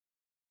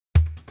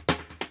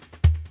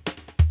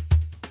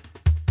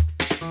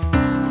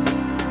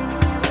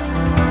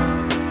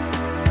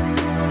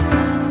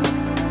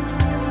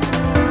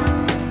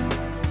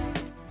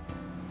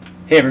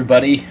Hey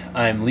everybody,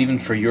 I'm leaving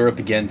for Europe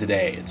again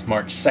today. It's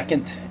March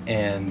 2nd,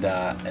 and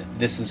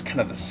this is kind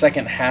of the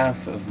second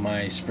half of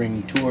my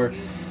spring tour.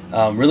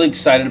 Really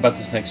excited about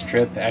this next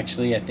trip,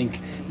 actually. I think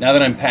now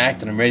that I'm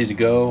packed and I'm ready to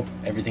go,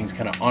 everything's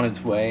kind of on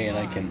its way, and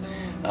I can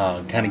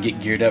kind of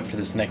get geared up for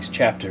this next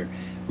chapter.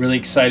 Really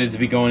excited to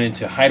be going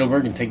into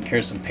Heidelberg and taking care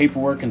of some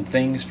paperwork and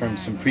things from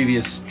some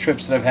previous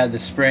trips that I've had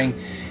this spring,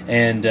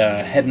 and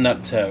heading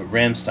up to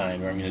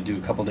Ramstein, where I'm going to do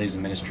a couple days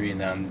of ministry, and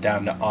then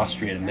down to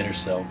Austria to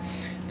Mittersill,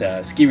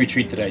 the ski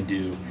retreat that I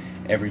do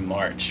every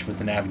March with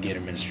the Navigator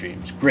Ministry.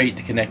 It's great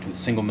to connect with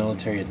single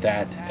military at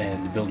that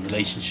and to build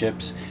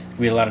relationships.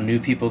 We had a lot of new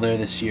people there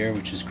this year,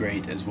 which is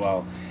great as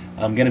well.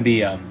 I'm going to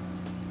be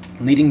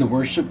leading the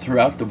worship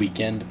throughout the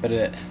weekend,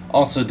 but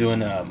also doing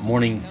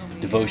morning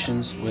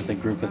devotions with a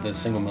group of the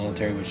single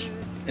military, which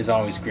is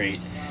always great.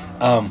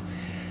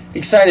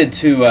 Excited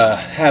to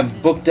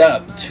have booked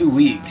up 2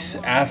 weeks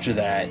after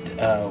that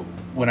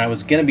when I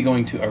was going to be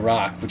going to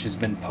Iraq, which has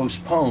been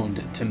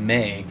postponed to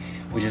May,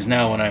 which is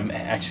now when I'm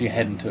actually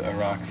heading to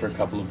Iraq for a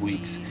couple of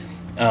weeks.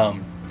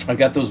 I've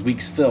got those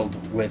weeks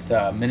filled with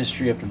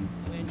ministry up in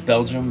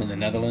Belgium and the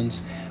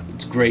Netherlands.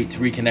 It's great to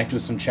reconnect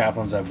with some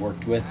chaplains I've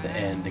worked with,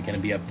 and they're going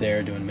to be up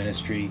there doing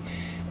ministry,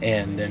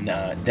 and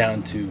then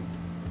down to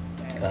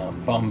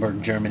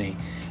Bamberg, Germany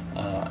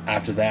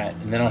after that.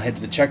 And then I'll head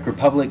to the Czech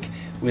Republic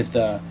with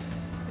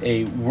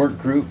a work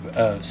group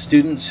of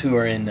students who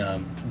are in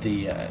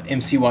the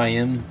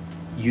MCYM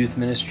youth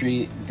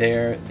ministry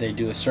there. They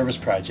do a service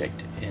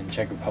project in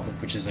Czech Republic,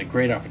 which is a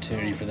great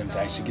opportunity for them to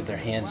actually get their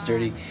hands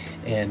dirty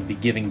and be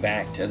giving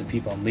back to other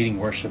people. I'm leading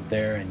worship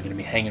there and going to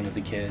be hanging with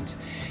the kids.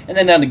 And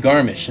then down to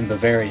Garmisch in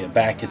Bavaria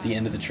back at the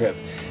end of the trip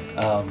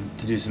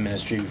to do some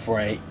ministry before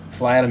I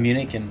fly out of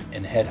Munich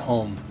and head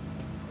home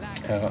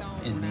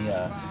in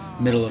the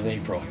middle of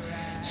April.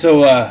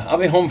 So I'll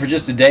be home for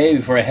just a day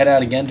before I head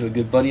out again to a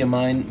good buddy of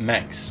mine,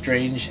 Max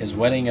Strange, his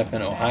wedding up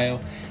in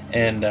Ohio,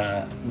 and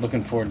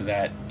looking forward to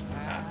that.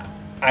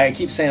 I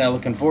keep saying I'm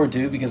looking forward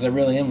to, because I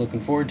really am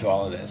looking forward to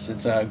all of this.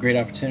 It's a great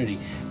opportunity.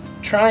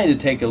 Trying to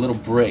take a little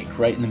break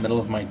right in the middle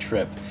of my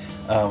trip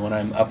when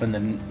I'm up in the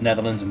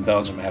Netherlands and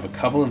Belgium. I have a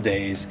couple of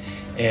days,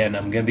 and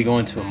I'm going to be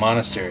going to a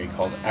monastery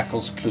called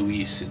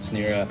Akkels-Kluis. It's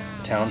near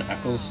a town,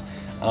 Akkels,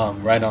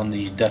 right on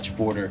the Dutch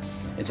border.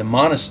 It's a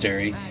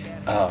monastery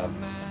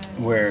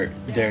where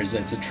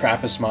it's a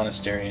Trappist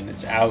monastery, and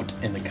it's out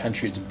in the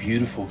country. It's a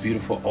beautiful,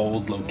 beautiful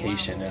old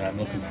location, and I'm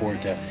looking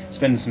forward to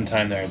spending some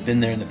time there. I've been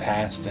there in the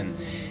past, and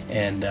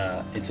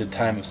it's a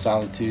time of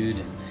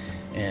solitude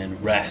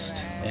and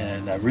rest,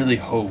 and I really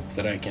hope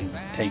that I can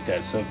take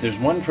that. So if there's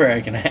one prayer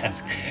I can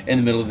ask in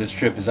the middle of this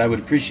trip, is I would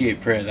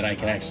appreciate prayer that I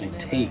can actually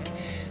take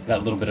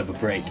that little bit of a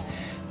break.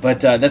 But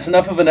that's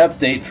enough of an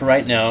update for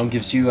right now. It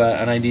gives you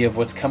an idea of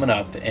what's coming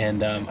up,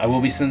 and I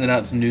will be sending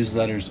out some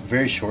newsletters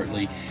very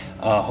shortly.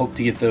 Hope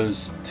to get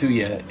those to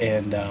you,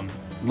 and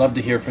love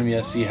to hear from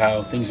you, see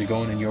how things are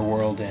going in your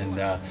world,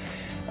 and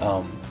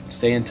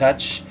stay in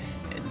touch.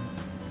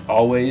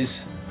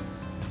 Always,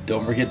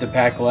 don't forget to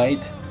pack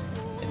light,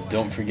 and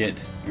don't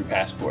forget your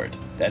passport.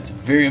 That's a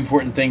very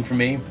important thing for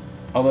me,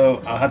 although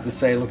I'll have to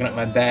say, looking at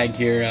my bag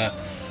here,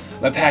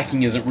 my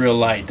packing isn't real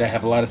light. I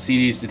have a lot of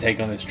CDs to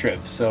take on this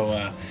trip,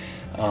 so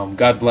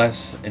God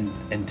bless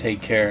and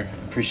take care.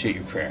 Appreciate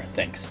your prayer.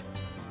 Thanks.